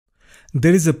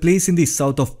There is a place in the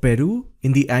south of Peru,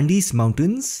 in the Andes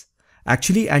Mountains.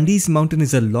 Actually, Andes Mountain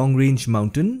is a long-range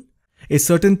mountain. A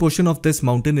certain portion of this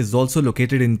mountain is also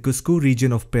located in Cusco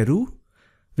region of Peru.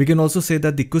 We can also say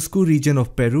that the Cusco region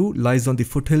of Peru lies on the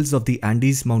foothills of the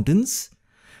Andes Mountains.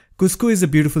 Cusco is a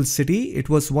beautiful city. It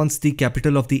was once the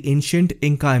capital of the ancient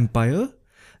Inca Empire.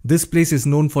 This place is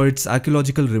known for its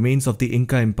archaeological remains of the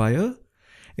Inca Empire.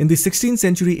 In the 16th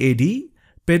century AD,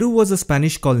 Peru was a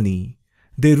Spanish colony.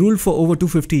 They ruled for over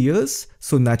 250 years,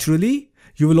 so naturally,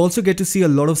 you will also get to see a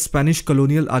lot of Spanish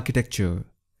colonial architecture.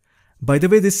 By the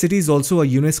way, this city is also a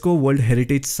UNESCO World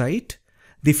Heritage Site.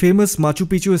 The famous Machu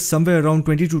Picchu is somewhere around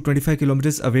 20 to 25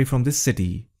 kilometers away from this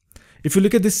city. If you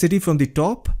look at this city from the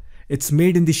top, it's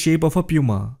made in the shape of a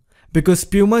puma, because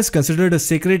puma is considered a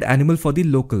sacred animal for the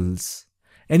locals.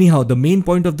 Anyhow, the main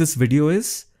point of this video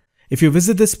is, if you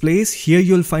visit this place, here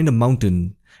you'll find a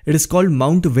mountain. It is called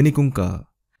Mount Vinicunca.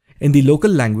 In the local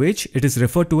language, it is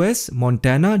referred to as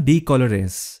Montana de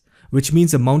Colores, which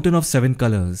means a mountain of 7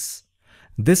 colors.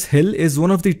 This hill is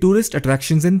one of the tourist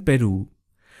attractions in Peru.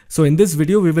 So in this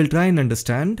video, we will try and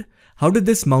understand how did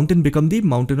this mountain become the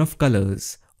Mountain of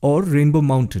Colors or Rainbow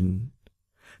Mountain.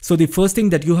 So the first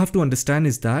thing that you have to understand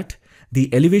is that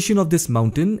the elevation of this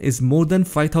mountain is more than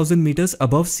 5,000 meters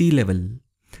above sea level,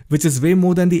 which is way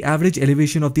more than the average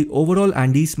elevation of the overall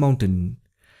Andes mountain.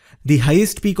 The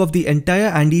highest peak of the entire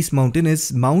Andes mountain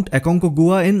is Mount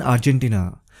Aconcagua in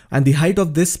Argentina, and the height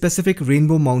of this specific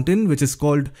rainbow mountain, which is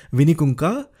called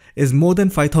Vinicunca, is more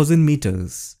than 5,000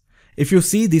 meters. If you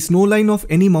see, the snow line of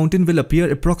any mountain will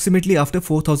appear approximately after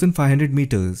 4,500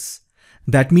 meters.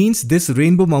 That means this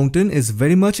rainbow mountain is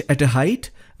very much at a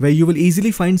height where you will easily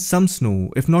find some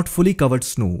snow, if not fully covered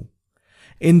snow.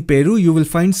 In Peru, you will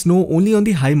find snow only on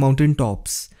the high mountain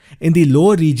tops. In the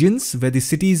lower regions where the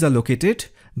cities are located,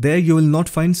 there you will not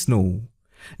find snow.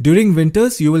 During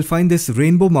winters, you will find this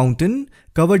rainbow mountain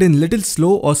covered in little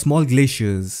slow or small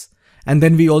glaciers. And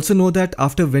then we also know that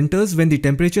after winters, when the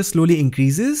temperature slowly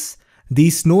increases,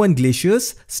 these snow and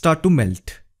glaciers start to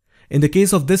melt. In the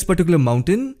case of this particular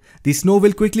mountain, the snow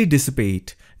will quickly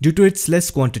dissipate due to its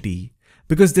less quantity,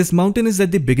 because this mountain is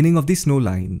at the beginning of the snow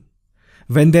line.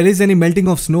 When there is any melting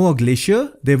of snow or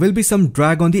glacier, there will be some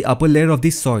drag on the upper layer of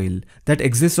the soil that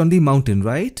exists on the mountain,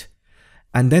 right?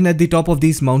 And then at the top of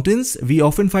these mountains, we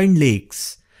often find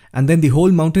lakes. And then the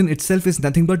whole mountain itself is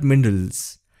nothing but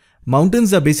minerals.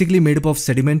 Mountains are basically made up of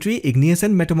sedimentary, igneous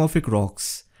and metamorphic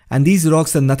rocks. And these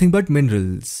rocks are nothing but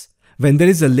minerals. When there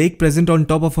is a lake present on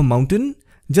top of a mountain,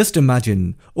 just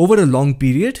imagine, over a long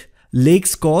period,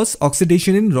 lakes cause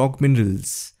oxidation in rock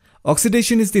minerals.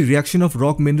 Oxidation is the reaction of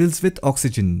rock minerals with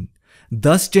oxygen,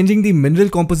 thus changing the mineral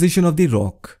composition of the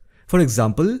rock. For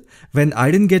example, when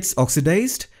iron gets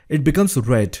oxidized, it becomes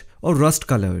red or rust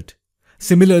colored.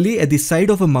 Similarly, at the side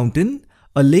of a mountain,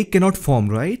 a lake cannot form,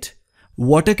 right?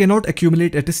 Water cannot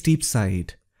accumulate at a steep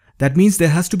side. That means there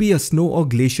has to be a snow or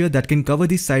glacier that can cover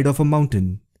the side of a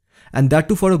mountain. And that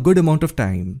too for a good amount of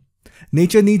time.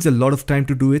 Nature needs a lot of time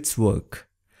to do its work.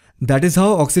 That is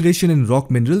how oxidation in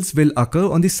rock minerals will occur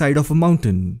on the side of a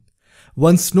mountain.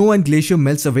 Once snow and glacier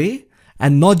melts away,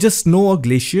 and not just snow or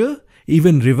glacier,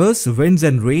 even rivers, winds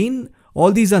and rain,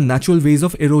 all these are natural ways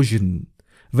of erosion.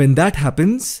 When that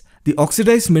happens, the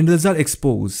oxidized minerals are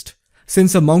exposed.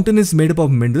 Since a mountain is made up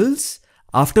of minerals,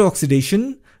 after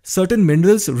oxidation, certain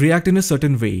minerals react in a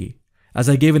certain way. As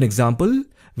I gave an example,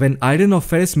 when iron or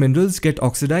ferrous minerals get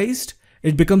oxidized,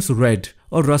 it becomes red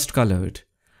or rust colored.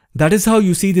 That is how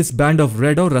you see this band of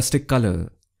red or rustic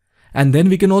color. And then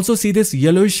we can also see this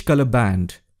yellowish color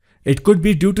band. It could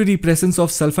be due to the presence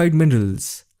of sulfide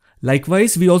minerals.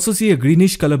 Likewise, we also see a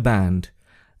greenish color band.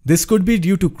 This could be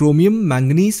due to chromium,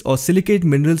 manganese or silicate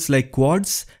minerals like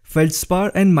quartz,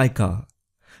 feldspar and mica.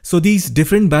 So these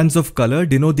different bands of color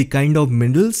denote the kind of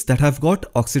minerals that have got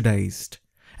oxidized.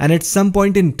 And at some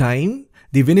point in time,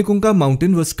 the Vinicunca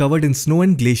mountain was covered in snow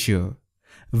and glacier.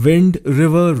 Wind,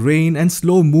 river, rain and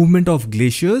slow movement of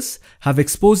glaciers have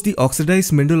exposed the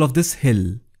oxidized mineral of this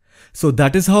hill. So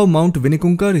that is how Mount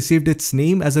Vinicunca received its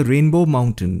name as a rainbow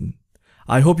mountain.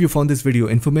 I hope you found this video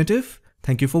informative.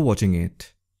 Thank you for watching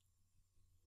it.